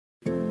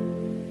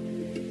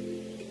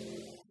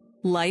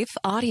Life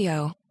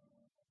Audio.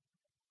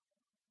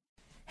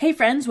 Hey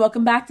friends,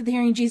 welcome back to the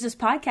Hearing Jesus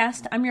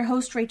podcast. I'm your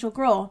host, Rachel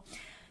Grohl.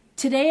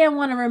 Today I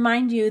want to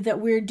remind you that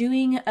we're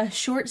doing a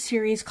short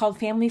series called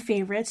Family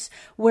Favorites,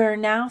 where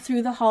now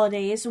through the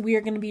holidays, we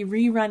are going to be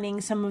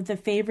rerunning some of the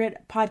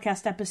favorite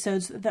podcast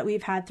episodes that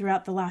we've had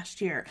throughout the last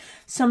year.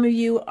 Some of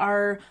you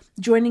are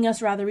joining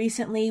us rather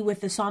recently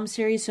with the Psalm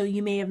series, so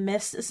you may have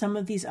missed some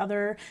of these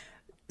other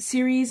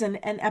series and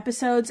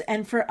episodes.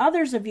 And for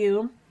others of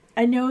you,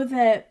 I know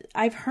that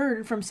I've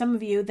heard from some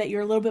of you that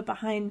you're a little bit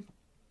behind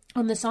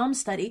on the Psalm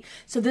study,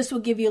 so this will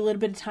give you a little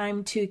bit of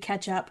time to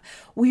catch up.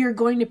 We are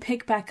going to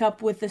pick back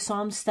up with the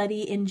Psalm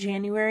study in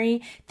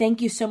January.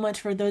 Thank you so much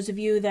for those of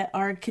you that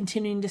are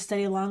continuing to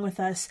study along with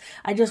us.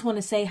 I just want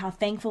to say how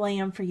thankful I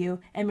am for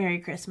you, and Merry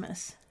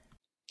Christmas.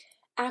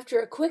 After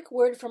a quick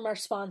word from our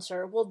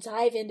sponsor, we'll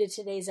dive into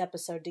today's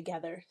episode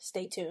together.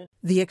 Stay tuned.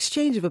 The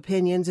exchange of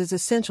opinions is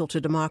essential to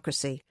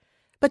democracy.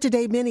 But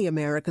today many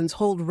Americans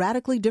hold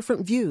radically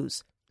different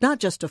views, not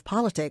just of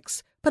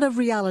politics, but of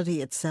reality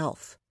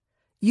itself.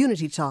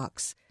 Unity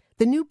Talks,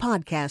 the new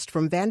podcast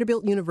from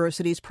Vanderbilt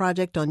University's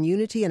Project on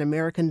Unity and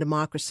American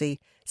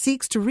Democracy,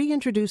 seeks to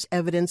reintroduce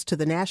evidence to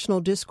the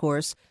national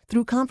discourse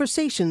through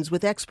conversations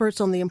with experts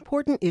on the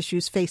important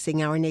issues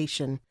facing our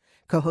nation.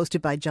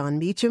 Co-hosted by John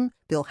Meacham,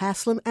 Bill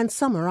Haslam, and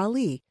Summer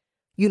Ali.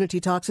 Unity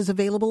Talks is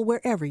available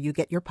wherever you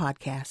get your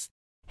podcasts.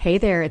 Hey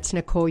there, it's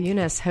Nicole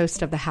Eunice,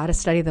 host of the How to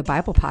Study the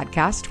Bible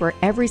podcast, where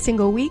every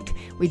single week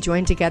we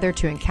join together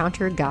to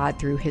encounter God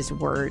through His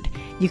Word.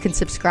 You can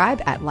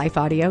subscribe at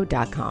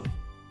lifeaudio.com.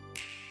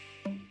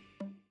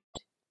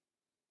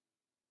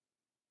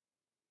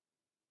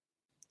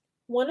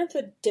 One of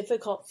the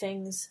difficult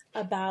things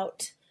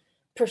about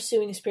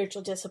pursuing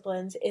spiritual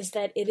disciplines is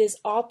that it is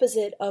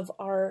opposite of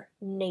our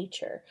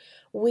nature.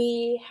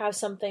 We have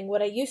something,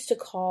 what I used to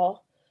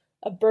call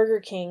a Burger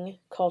King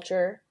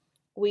culture.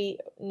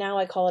 Now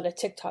I call it a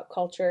TikTok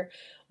culture.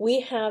 We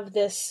have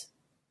this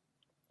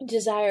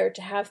desire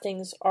to have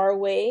things our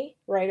way,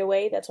 right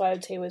away. That's why I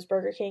would say it was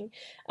Burger King.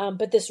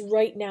 But this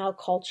right now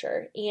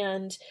culture.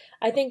 And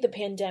I think the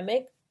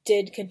pandemic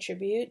did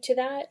contribute to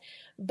that.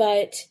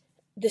 But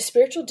the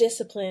spiritual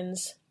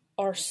disciplines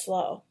are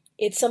slow.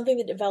 It's something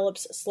that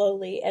develops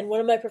slowly. And one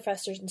of my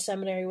professors in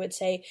seminary would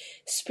say,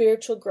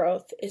 spiritual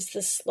growth is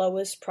the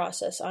slowest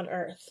process on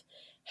earth.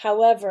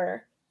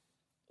 However,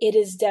 it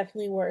is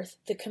definitely worth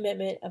the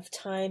commitment of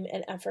time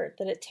and effort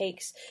that it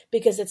takes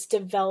because it's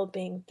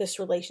developing this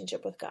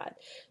relationship with God.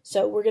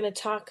 So we're going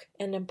to talk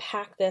and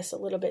unpack this a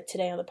little bit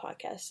today on the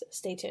podcast.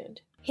 Stay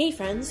tuned. Hey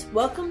friends,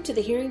 welcome to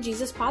the Hearing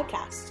Jesus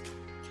podcast.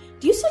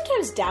 Do you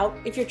sometimes doubt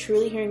if you're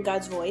truly hearing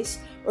God's voice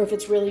or if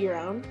it's really your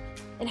own?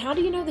 And how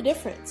do you know the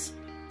difference?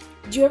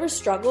 Do you ever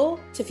struggle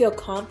to feel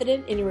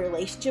confident in your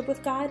relationship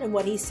with God and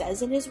what He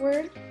says in His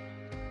Word?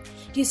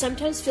 Do you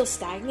sometimes feel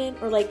stagnant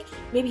or like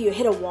maybe you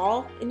hit a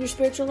wall in your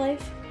spiritual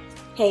life?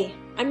 Hey,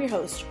 I'm your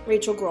host,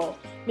 Rachel Grohl,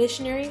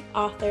 missionary,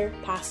 author,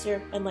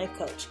 pastor, and life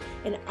coach,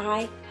 and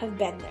I have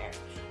been there.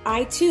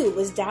 I too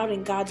was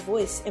doubting God's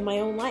voice in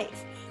my own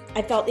life.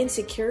 I felt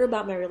insecure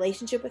about my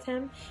relationship with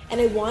Him, and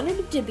I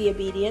wanted to be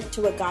obedient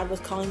to what God was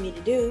calling me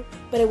to do,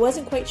 but I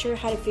wasn't quite sure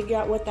how to figure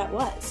out what that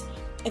was.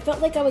 I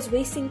felt like I was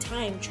wasting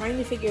time trying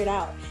to figure it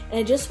out, and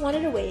I just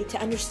wanted a way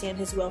to understand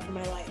His will for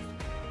my life.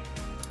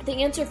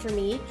 The answer for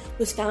me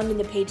was found in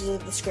the pages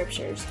of the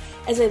scriptures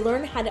as I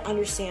learned how to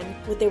understand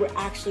what they were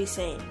actually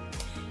saying.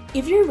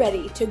 If you're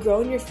ready to grow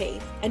in your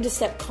faith and to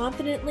step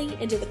confidently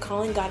into the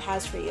calling God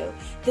has for you,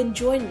 then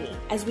join me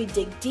as we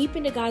dig deep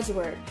into God's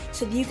Word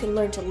so that you can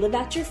learn to live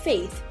out your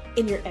faith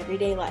in your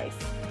everyday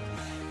life.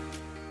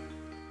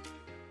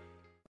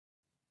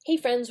 Hey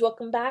friends,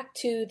 welcome back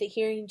to the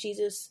Hearing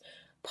Jesus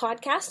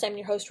podcast. I'm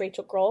your host,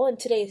 Rachel Grohl, and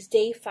today is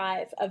day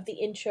 5 of the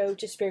Intro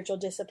to Spiritual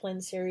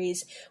Discipline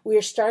series. We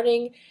are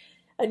starting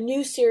a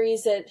new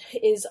series that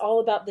is all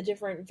about the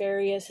different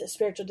various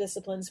spiritual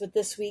disciplines, but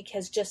this week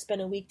has just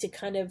been a week to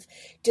kind of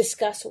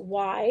discuss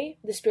why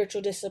the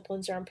spiritual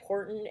disciplines are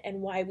important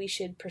and why we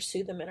should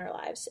pursue them in our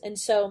lives. And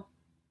so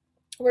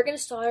we're going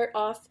to start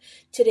off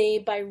today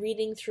by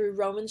reading through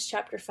Romans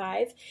chapter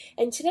 5.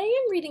 And today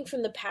I'm reading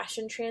from the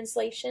Passion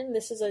Translation.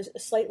 This is a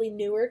slightly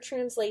newer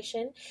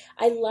translation.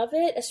 I love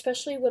it,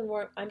 especially when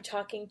I'm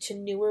talking to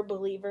newer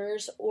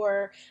believers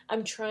or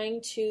I'm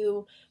trying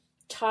to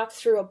talk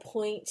through a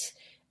point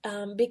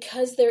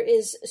because there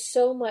is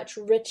so much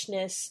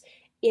richness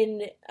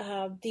in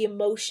the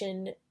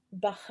emotion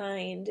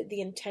behind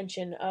the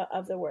intention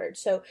of the word.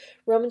 So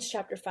Romans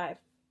chapter 5.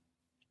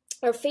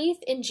 Our faith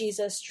in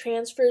Jesus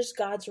transfers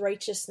God's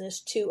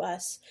righteousness to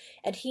us,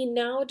 and He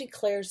now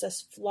declares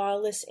us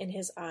flawless in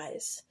His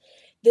eyes.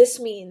 This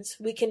means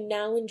we can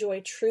now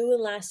enjoy true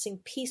and lasting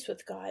peace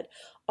with God,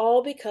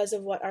 all because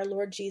of what our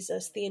Lord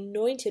Jesus, the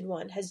Anointed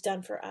One, has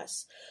done for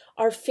us.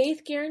 Our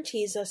faith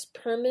guarantees us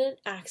permanent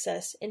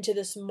access into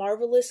this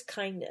marvelous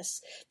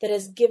kindness that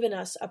has given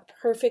us a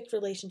perfect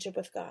relationship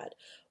with God.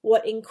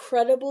 What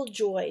incredible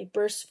joy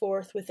bursts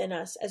forth within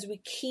us as we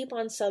keep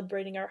on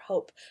celebrating our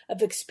hope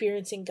of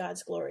experiencing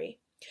God's glory.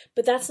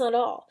 But that's not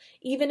all.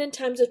 Even in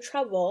times of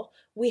trouble,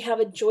 we have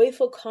a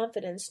joyful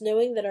confidence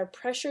knowing that our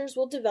pressures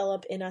will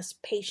develop in us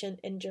patient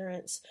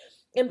endurance.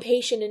 And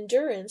patient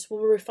endurance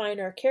will refine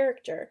our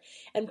character,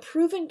 and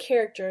proven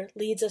character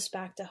leads us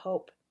back to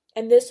hope.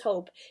 And this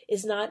hope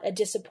is not a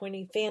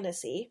disappointing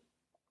fantasy,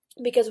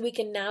 because we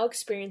can now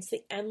experience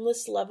the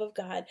endless love of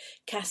God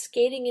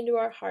cascading into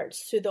our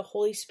hearts through the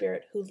Holy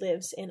Spirit who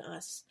lives in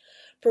us.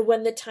 For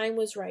when the time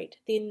was right,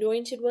 the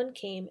Anointed One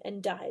came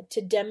and died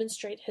to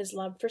demonstrate his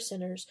love for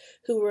sinners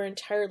who were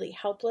entirely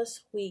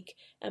helpless, weak,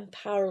 and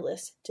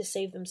powerless to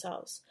save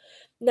themselves.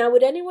 Now,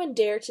 would anyone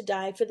dare to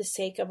die for the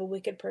sake of a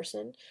wicked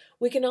person?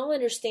 We can all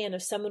understand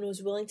if someone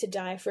was willing to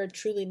die for a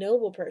truly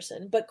noble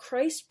person, but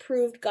Christ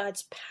proved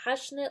God's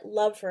passionate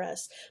love for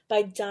us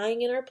by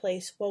dying in our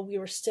place while we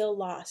were still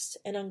lost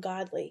and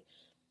ungodly.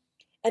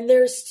 And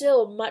there is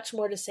still much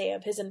more to say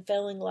of his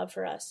unfailing love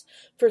for us.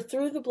 For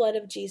through the blood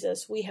of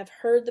Jesus, we have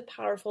heard the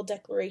powerful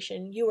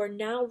declaration, "You are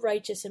now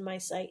righteous in my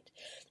sight."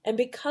 And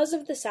because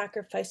of the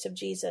sacrifice of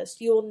Jesus,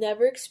 you will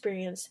never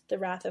experience the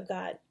wrath of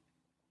God.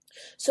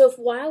 So if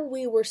while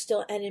we were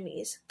still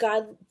enemies,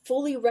 God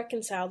fully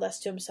reconciled us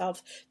to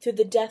himself through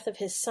the death of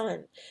his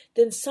Son,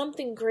 then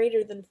something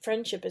greater than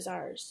friendship is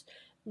ours.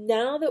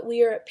 Now that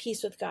we are at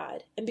peace with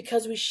God, and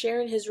because we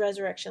share in his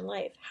resurrection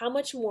life, how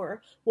much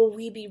more will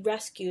we be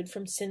rescued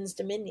from sin's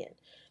dominion?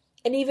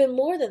 And even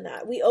more than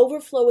that, we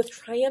overflow with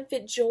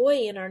triumphant joy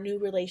in our new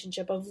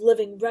relationship of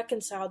living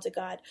reconciled to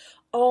God,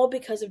 all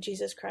because of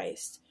Jesus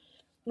Christ.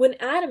 When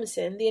Adam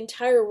sinned, the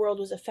entire world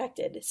was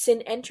affected.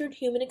 Sin entered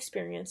human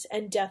experience,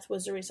 and death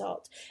was the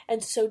result.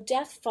 And so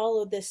death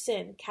followed this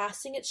sin,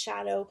 casting its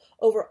shadow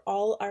over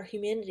all our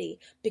humanity,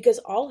 because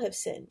all have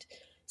sinned.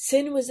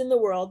 Sin was in the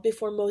world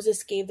before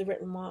Moses gave the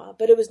written law,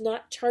 but it was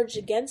not charged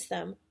against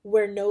them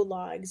where no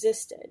law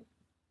existed.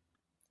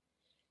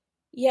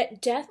 Yet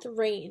death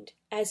reigned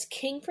as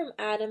king from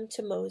Adam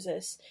to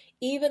Moses,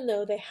 even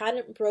though they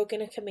hadn't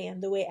broken a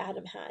command the way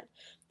Adam had.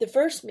 The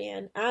first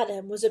man,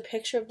 Adam, was a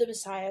picture of the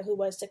Messiah who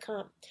was to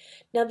come.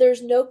 Now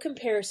there's no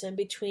comparison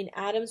between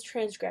Adam's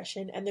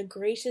transgression and the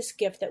gracious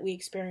gift that we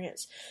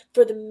experience,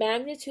 for the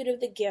magnitude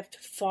of the gift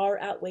far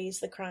outweighs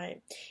the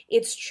crime.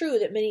 It's true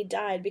that many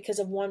died because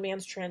of one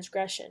man's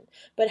transgression,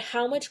 but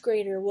how much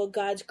greater will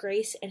God's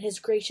grace and his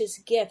gracious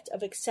gift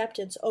of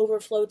acceptance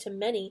overflow to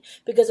many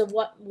because of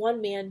what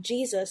one man,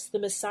 Jesus, the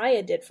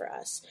Messiah, did for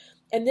us?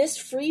 And this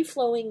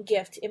free-flowing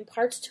gift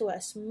imparts to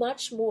us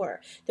much more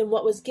than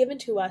what was given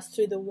to us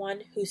through the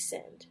one who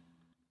sinned.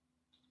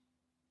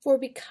 For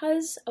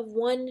because of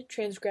one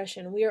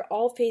transgression, we are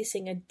all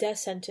facing a death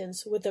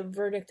sentence with a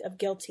verdict of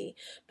guilty.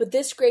 But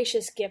this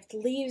gracious gift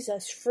leaves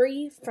us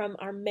free from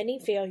our many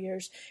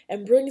failures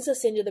and brings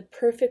us into the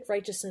perfect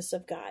righteousness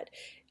of God,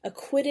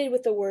 acquitted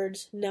with the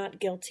words, "not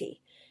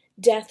guilty."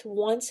 Death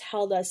once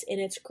held us in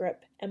its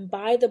grip, and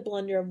by the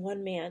blunder of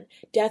one man,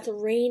 death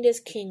reigned as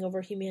king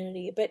over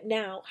humanity. But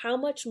now, how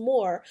much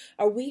more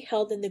are we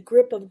held in the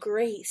grip of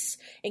grace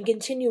and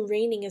continue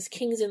reigning as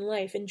kings in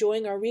life,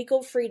 enjoying our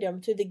regal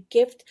freedom through the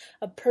gift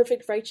of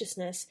perfect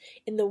righteousness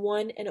in the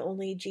one and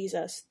only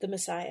Jesus, the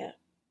Messiah.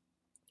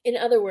 In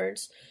other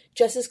words,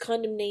 just as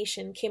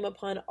condemnation came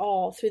upon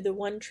all through the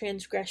one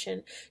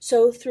transgression,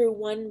 so through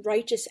one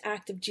righteous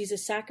act of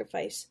Jesus'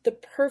 sacrifice, the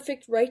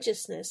perfect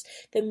righteousness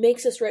that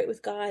makes us right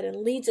with God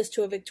and leads us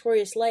to a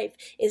victorious life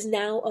is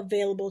now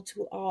available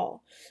to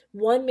all.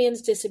 One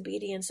man's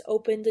disobedience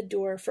opened the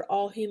door for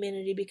all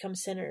humanity to become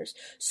sinners.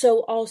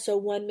 So also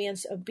one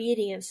man's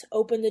obedience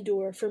opened the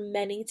door for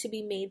many to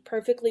be made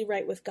perfectly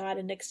right with God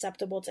and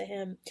acceptable to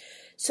him.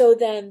 So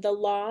then the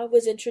law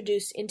was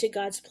introduced into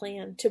God's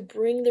plan to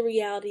bring the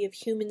reality of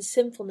human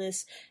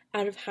sinfulness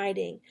out of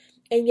hiding.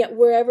 And yet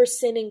wherever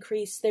sin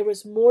increased, there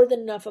was more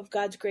than enough of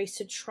God's grace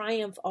to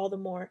triumph all the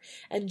more.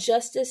 And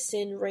just as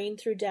sin reigned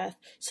through death,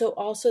 so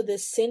also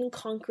this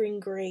sin-conquering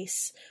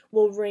grace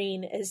will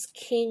reign as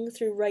King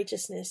through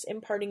righteousness,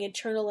 imparting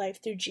eternal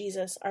life through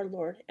Jesus, our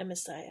Lord and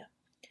Messiah.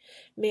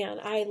 Man,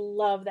 I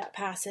love that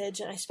passage,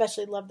 and I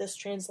especially love this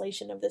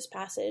translation of this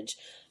passage.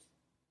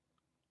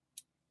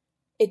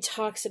 It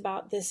talks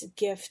about this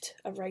gift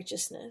of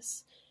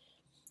righteousness.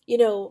 You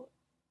know,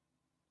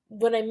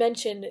 when I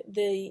mentioned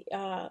the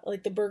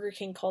Burger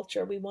King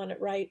culture, we want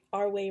it right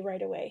our way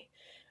right away,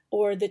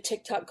 or the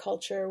TikTok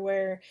culture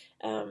where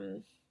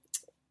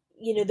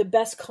the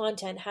best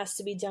content has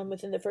to be done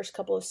within the first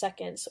couple of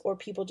seconds, or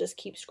people just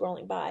keep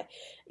scrolling by.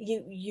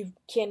 You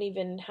can't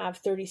even have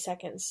 30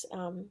 seconds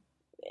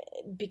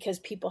because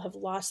people have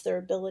lost their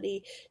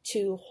ability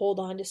to hold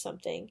on to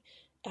something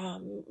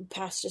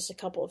past just a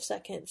couple of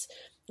seconds.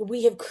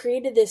 We have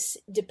created this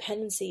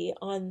dependency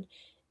on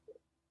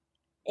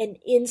an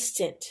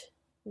instant,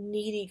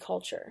 needy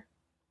culture.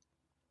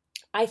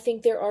 I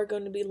think there are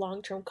going to be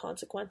long-term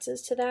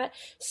consequences to that.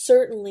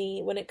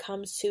 Certainly when it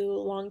comes to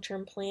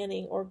long-term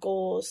planning or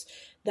goals,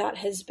 that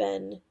has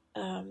been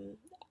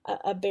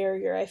a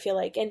barrier, I feel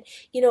like. And,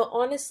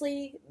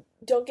 honestly,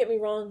 don't get me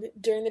wrong,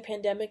 during the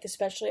pandemic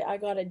especially, I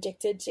got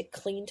addicted to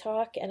clean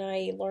talk, and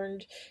I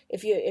learned,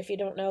 if you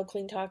don't know,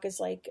 clean talk is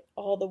like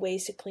all the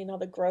ways to clean all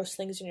the gross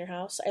things in your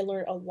house. I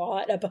learned a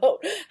lot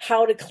about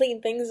how to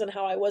clean things and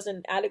how I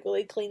wasn't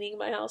adequately cleaning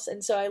my house,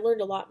 and so I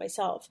learned a lot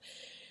myself.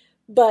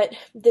 But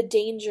the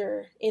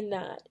danger in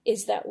that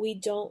is that we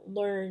don't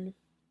learn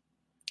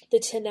the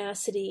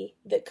tenacity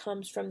that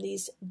comes from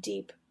these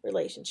deep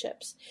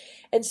relationships.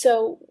 And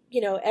so,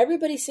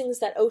 everybody sings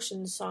that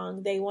ocean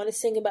song. They want to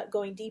sing about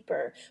going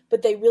deeper,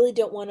 but they really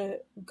don't want to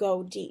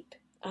go deep.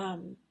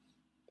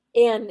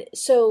 And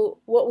so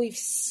what we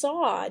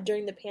saw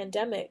during the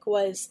pandemic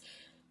was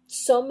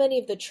so many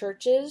of the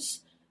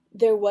churches,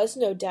 there was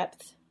no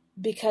depth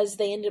because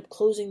they ended up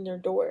closing their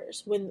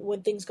doors.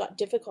 When things got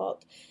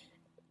difficult,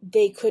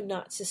 they could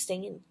not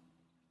sustain.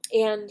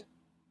 And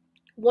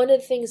one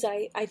of the things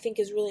I think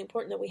is really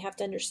important that we have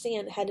to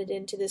understand headed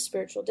into this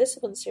spiritual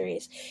discipline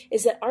series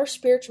is that our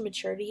spiritual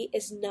maturity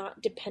is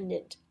not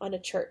dependent on a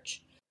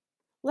church.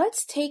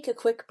 Let's take a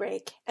quick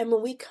break, and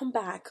when we come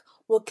back,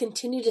 we'll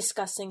continue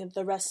discussing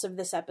the rest of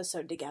this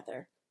episode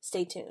together.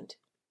 Stay tuned.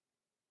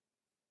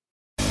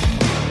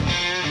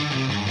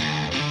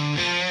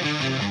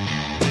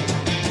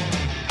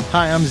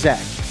 Hi, I'm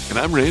Zach. And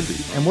I'm Randy.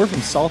 And we're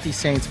from Salty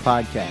Saints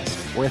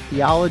Podcast. We're a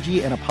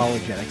theology and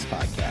apologetics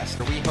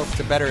podcast. We hope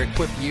to better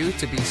equip you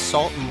to be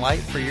salt and light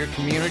for your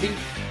community.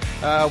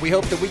 We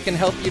hope that we can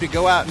help you to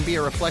go out and be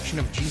a reflection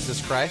of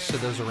Jesus Christ to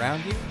those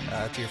around you,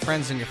 to your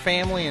friends and your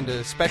family, and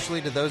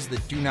especially to those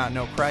that do not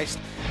know Christ.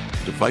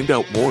 To find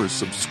out more,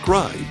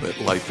 subscribe at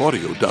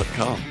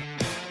lifeaudio.com.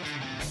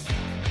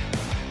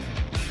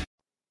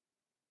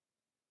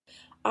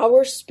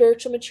 Our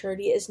spiritual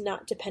maturity is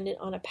not dependent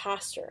on a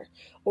pastor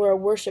or a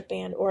worship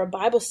band or a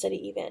Bible study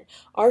even.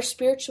 Our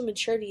spiritual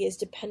maturity is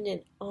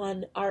dependent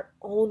on our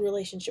own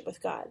relationship with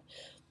God.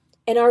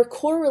 And our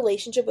core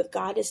relationship with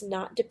God is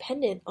not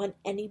dependent on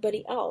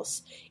anybody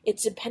else.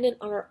 It's dependent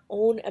on our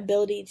own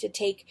ability to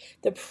take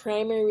the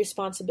primary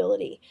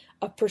responsibility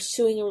of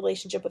pursuing a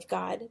relationship with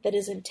God that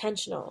is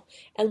intentional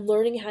and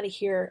learning how to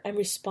hear and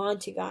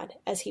respond to God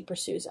as He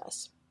pursues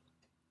us.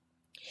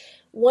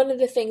 One of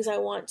the things I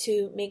want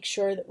to make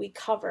sure that we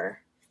cover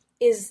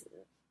is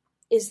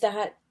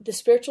that the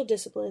spiritual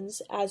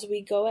disciplines, as we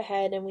go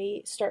ahead and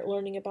we start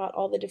learning about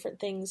all the different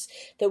things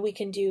that we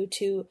can do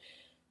to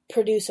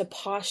produce a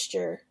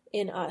posture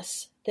in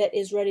us that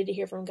is ready to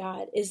hear from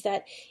God, is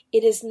that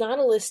it is not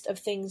a list of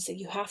things that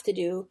you have to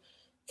do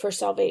for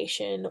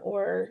salvation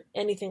or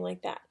anything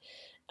like that.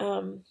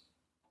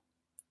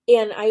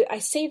 And I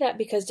say that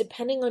because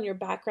depending on your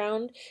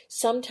background,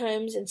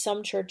 sometimes in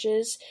some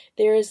churches,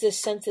 there is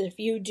this sense that if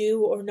you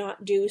do or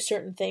not do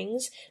certain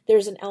things,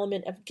 there's an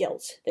element of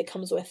guilt that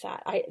comes with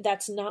that.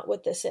 That's not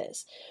what this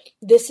is.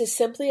 This is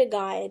simply a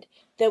guide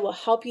that will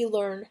help you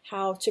learn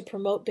how to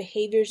promote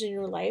behaviors in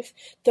your life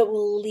that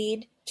will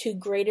lead to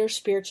greater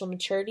spiritual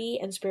maturity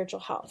and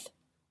spiritual health.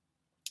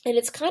 And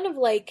it's kind of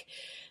like,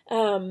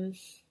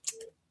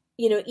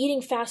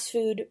 eating fast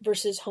food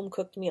versus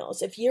home-cooked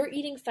meals. If you're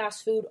eating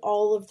fast food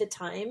all of the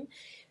time,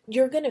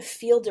 you're going to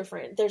feel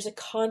different. There's a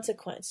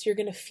consequence. You're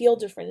going to feel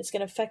different. It's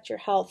going to affect your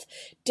health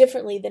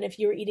differently than if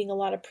you're eating a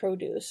lot of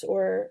produce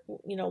or,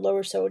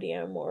 lower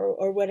sodium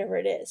or whatever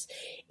it is.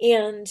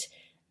 And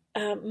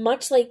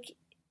much like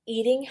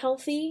eating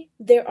healthy,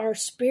 there are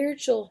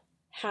spiritual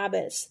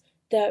habits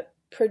that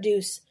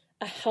produce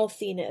a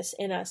healthiness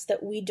in us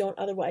that we don't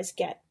otherwise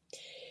get.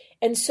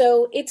 And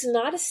so it's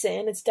not a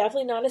sin, it's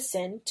definitely not a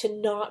sin to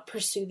not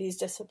pursue these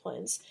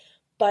disciplines,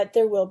 but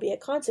there will be a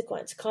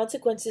consequence.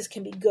 Consequences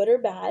can be good or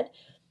bad,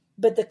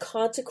 but the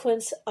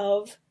consequence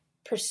of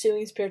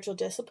pursuing spiritual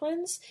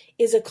disciplines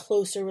is a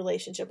closer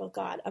relationship with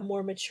God, a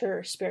more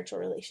mature spiritual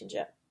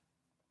relationship.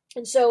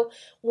 And so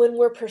when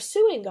we're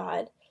pursuing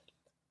God,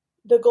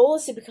 the goal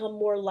is to become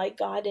more like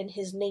God in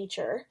His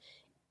nature.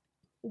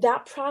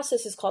 That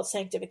process is called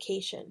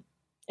sanctification.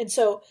 And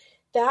so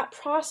that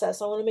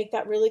process, I want to make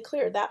that really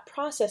clear, that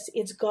process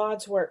is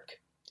God's work.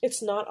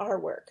 It's not our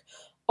work.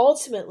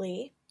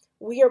 Ultimately,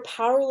 we are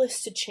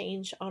powerless to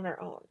change on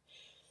our own.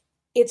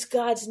 It's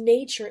God's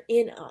nature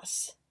in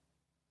us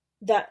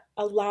that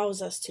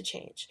allows us to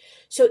change.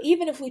 So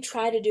even if we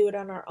try to do it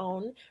on our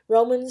own,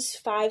 Romans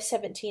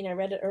 5:17, I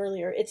read it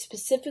earlier, it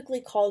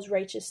specifically calls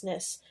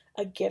righteousness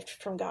a gift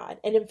from God.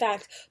 And in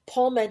fact,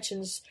 Paul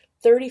mentions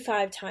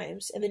 35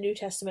 times in the New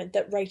Testament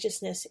that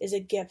righteousness is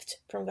a gift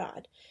from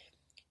God.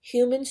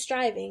 Human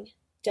striving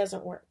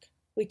doesn't work.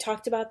 We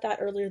talked about that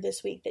earlier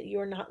this week, that you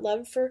are not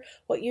loved for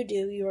what you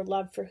do, you are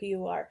loved for who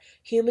you are.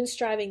 Human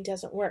striving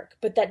doesn't work,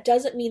 but that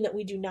doesn't mean that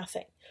we do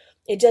nothing.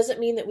 It doesn't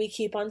mean that we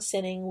keep on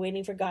sinning,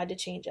 waiting for God to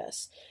change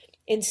us.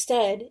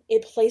 Instead,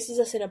 it places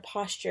us in a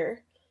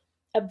posture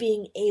of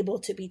being able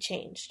to be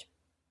changed.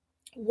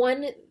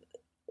 One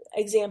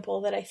example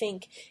that I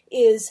think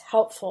is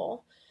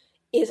helpful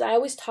is I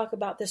always talk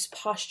about this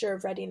posture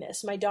of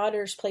readiness. My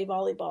daughters play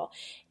volleyball,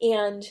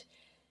 and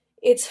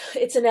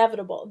it's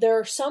inevitable. There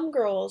are some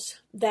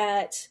girls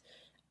that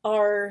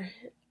are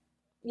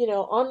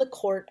on the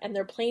court and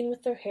they're playing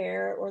with their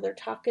hair, or they're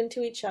talking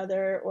to each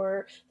other,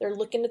 or they're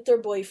looking at their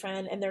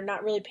boyfriend and they're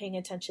not really paying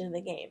attention to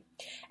the game.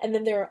 And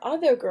then there are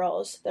other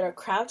girls that are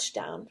crouched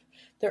down,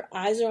 their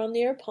eyes are on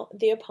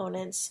the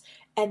opponents,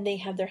 and they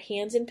have their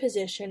hands in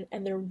position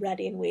and they're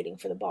ready and waiting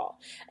for the ball.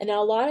 And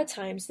now a lot of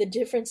times the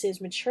difference is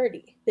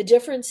maturity. The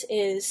difference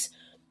is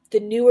the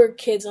newer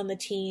kids on the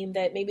team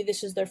that maybe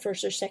this is their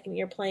first or second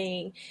year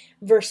playing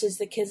versus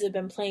the kids that have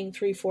been playing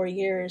 3-4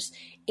 years,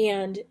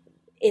 and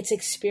it's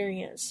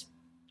experience.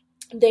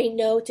 They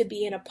know to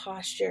be in a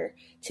posture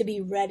to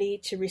be ready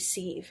to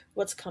receive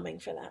what's coming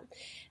for them.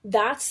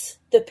 That's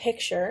the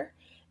picture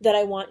that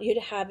I want you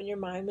to have in your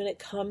mind when it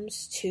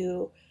comes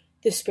to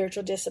the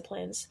spiritual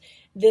disciplines.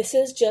 This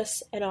is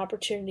just an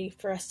opportunity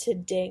for us to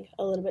dig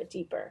a little bit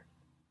deeper.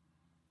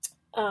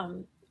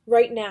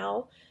 Right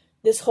now,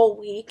 this whole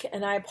week,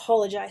 and I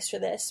apologize for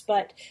this,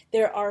 but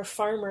there are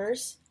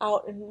farmers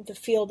out in the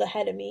field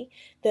ahead of me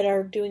that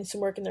are doing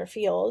some work in their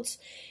fields.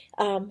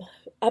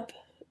 Up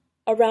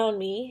around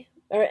me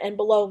and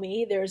below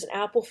me, there's an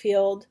apple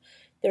field,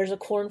 there's a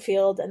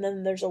cornfield, and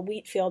then there's a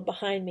wheat field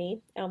behind me.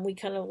 We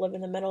kind of live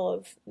in the middle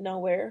of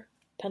nowhere,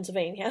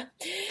 Pennsylvania.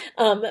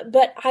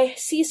 But I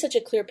see such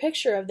a clear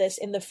picture of this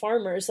in the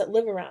farmers that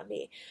live around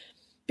me,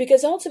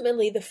 because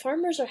ultimately the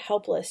farmers are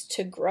helpless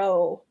to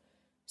grow,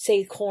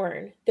 say,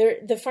 corn.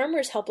 The farmer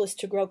is helpless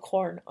to grow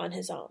corn on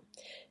his own.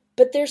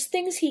 But there's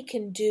things he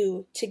can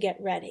do to get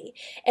ready.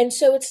 And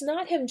so it's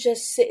not him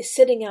just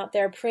sitting out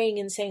there praying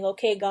and saying,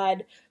 okay,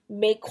 God,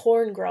 make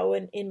corn grow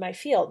in my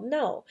field.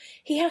 No,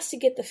 he has to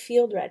get the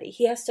field ready.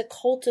 He has to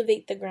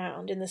cultivate the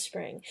ground in the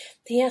spring.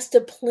 He has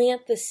to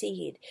plant the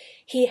seed.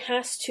 He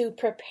has to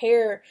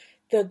prepare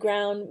the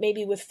ground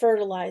maybe with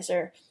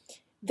fertilizer.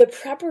 The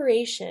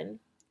preparation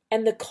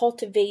and the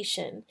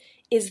cultivation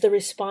is the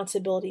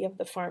responsibility of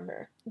the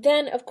farmer.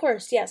 Then, of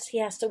course, yes, he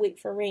has to wait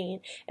for rain,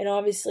 and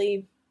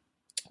obviously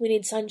we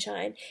need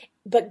sunshine,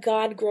 but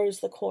God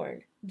grows the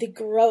corn. The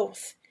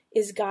growth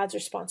is God's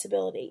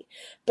responsibility.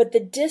 But the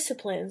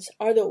disciplines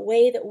are the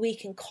way that we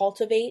can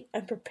cultivate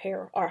and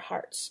prepare our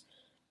hearts.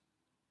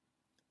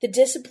 The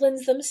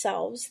disciplines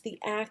themselves, the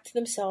act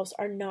themselves,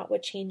 are not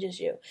what changes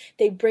you.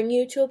 They bring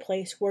you to a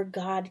place where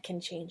God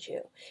can change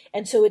you.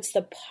 And so it's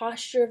the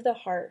posture of the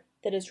heart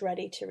that is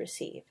ready to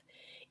receive.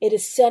 It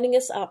is setting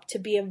us up to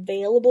be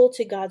available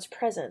to God's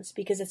presence,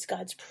 because it's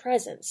God's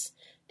presence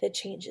that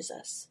changes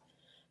us.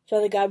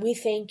 Father God, we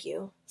thank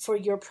you for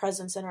your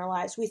presence in our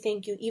lives. We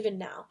thank you even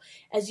now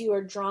as you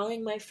are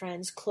drawing my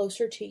friends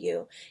closer to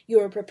you.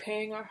 You are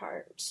preparing our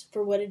hearts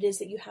for what it is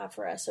that you have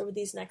for us over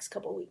these next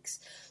couple weeks.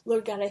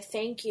 Lord God, I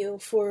thank you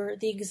for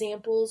the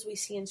examples we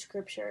see in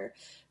Scripture,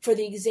 for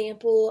the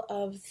example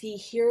of the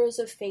heroes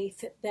of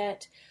faith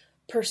that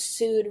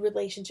pursued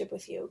relationship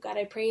with you. God,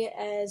 I pray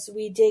as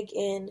we dig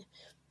in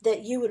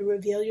that you would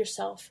reveal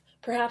yourself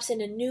perhaps in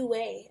a new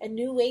way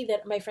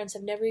that my friends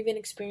have never even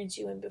experienced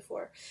you in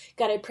before.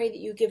 God, I pray that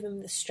you give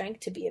them the strength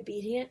to be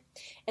obedient.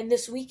 And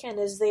this weekend,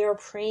 as they are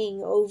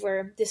praying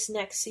over this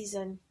next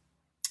season,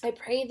 I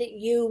pray that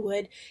you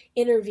would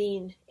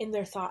intervene in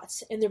their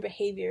thoughts, in their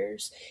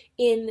behaviors,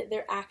 in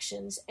their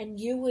actions, and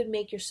you would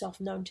make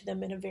yourself known to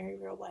them in a very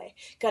real way.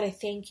 God, I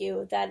thank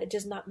you that it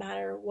does not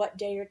matter what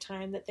day or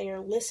time that they are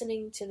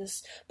listening to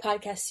this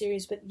podcast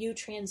series, but you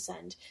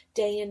transcend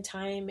day and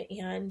time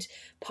and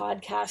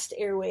podcast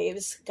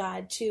airwaves,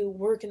 God, to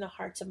work in the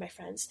hearts of my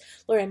friends.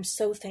 Lord, I'm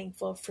so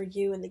thankful for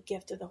you and the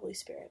gift of the Holy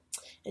Spirit.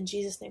 In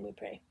Jesus' name we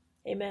pray.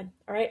 Amen.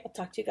 All right, I'll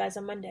talk to you guys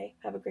on Monday.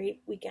 Have a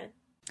great weekend.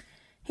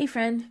 Hey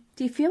friend,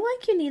 do you feel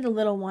like you need a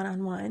little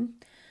one-on-one?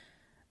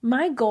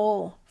 My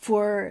goal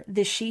for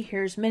the She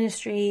Hears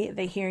ministry,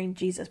 the Hearing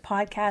Jesus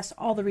podcast,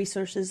 all the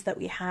resources that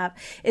we have,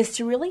 is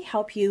to really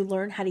help you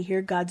learn how to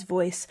hear God's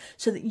voice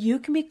so that you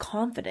can be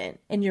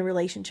confident in your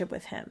relationship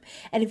with Him.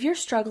 And if you're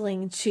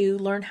struggling to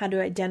learn how to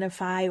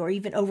identify or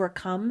even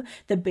overcome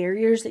the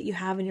barriers that you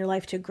have in your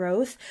life to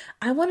growth,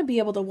 I want to be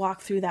able to walk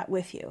through that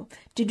with you.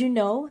 Did you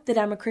know that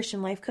I'm a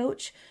Christian life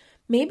coach?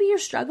 Maybe you're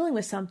struggling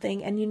with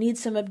something and you need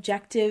some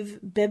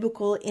objective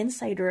biblical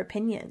insight or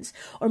opinions.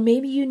 Or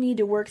maybe you need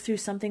to work through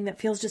something that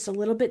feels just a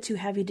little bit too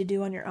heavy to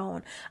do on your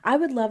own. I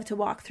would love to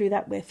walk through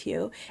that with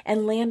you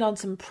and land on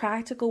some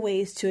practical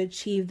ways to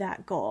achieve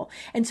that goal.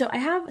 And so I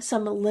have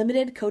some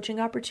limited coaching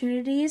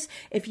opportunities.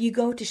 If you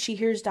go to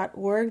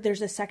shehears.org,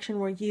 there's a section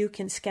where you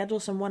can schedule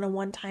some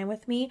one-on-one time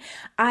with me.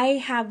 I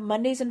have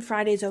Mondays and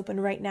Fridays open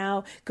right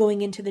now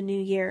going into the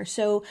new year.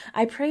 So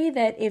I pray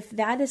that if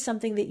that is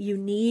something that you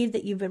need,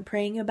 that you've been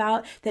praying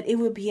about, that it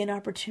would be an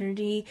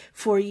opportunity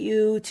for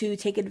you to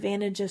take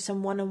advantage of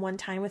some one-on-one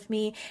time with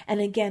me.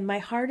 And again, my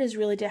heart is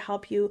really to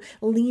help you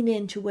lean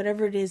into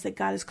whatever it is that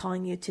God is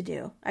calling you to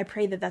do. I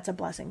pray that that's a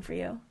blessing for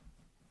you.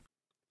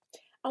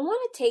 I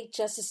want to take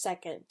just a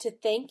second to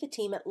thank the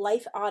team at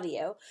Life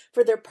Audio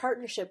for their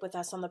partnership with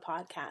us on the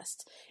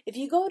podcast. If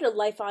you go to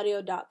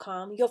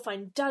lifeaudio.com, you'll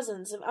find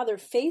dozens of other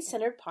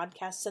faith-centered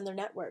podcasts in their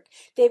network.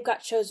 They've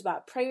got shows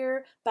about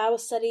prayer, Bible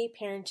study,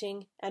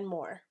 parenting, and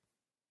more.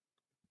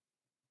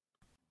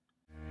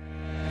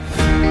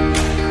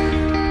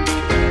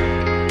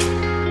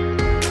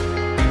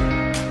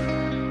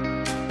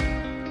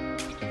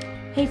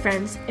 Hey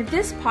friends, if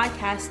this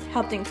podcast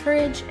helped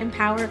encourage,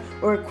 empower,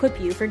 or equip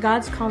you for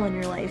God's call on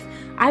your life,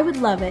 I would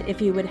love it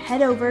if you would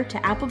head over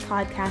to Apple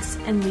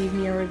Podcasts and leave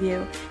me a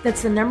review.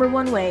 That's the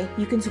 #1 way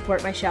you can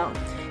support my show.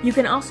 You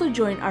can also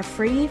join our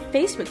free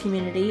Facebook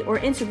community or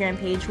Instagram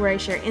page where I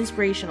share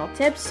inspirational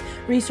tips,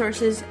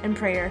 resources, and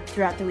prayer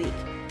throughout the week.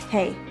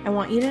 Hey, I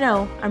want you to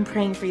know I'm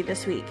praying for you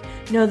this week.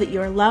 Know that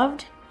you are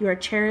loved, you are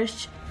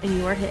cherished, and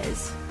you are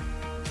His.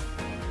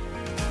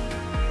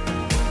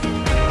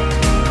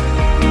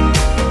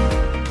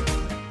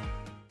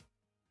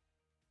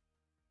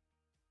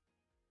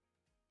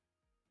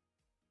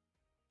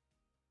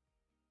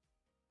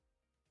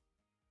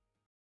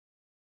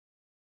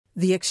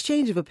 The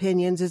exchange of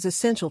opinions is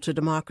essential to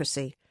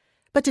democracy.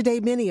 But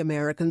today many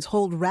Americans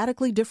hold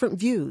radically different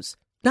views,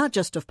 not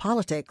just of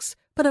politics,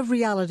 but of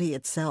reality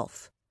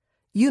itself.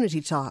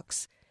 Unity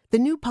Talks, the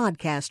new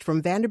podcast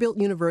from Vanderbilt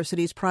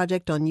University's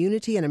Project on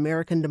Unity and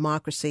American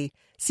Democracy,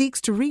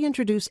 seeks to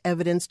reintroduce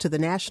evidence to the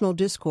national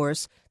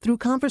discourse through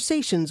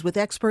conversations with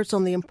experts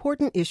on the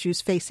important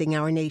issues facing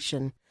our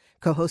nation.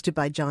 Co-hosted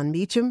by John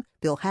Meacham,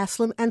 Bill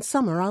Haslam, and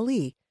Summer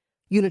Ali.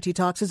 Unity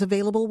Talks is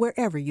available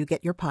wherever you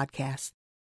get your podcasts.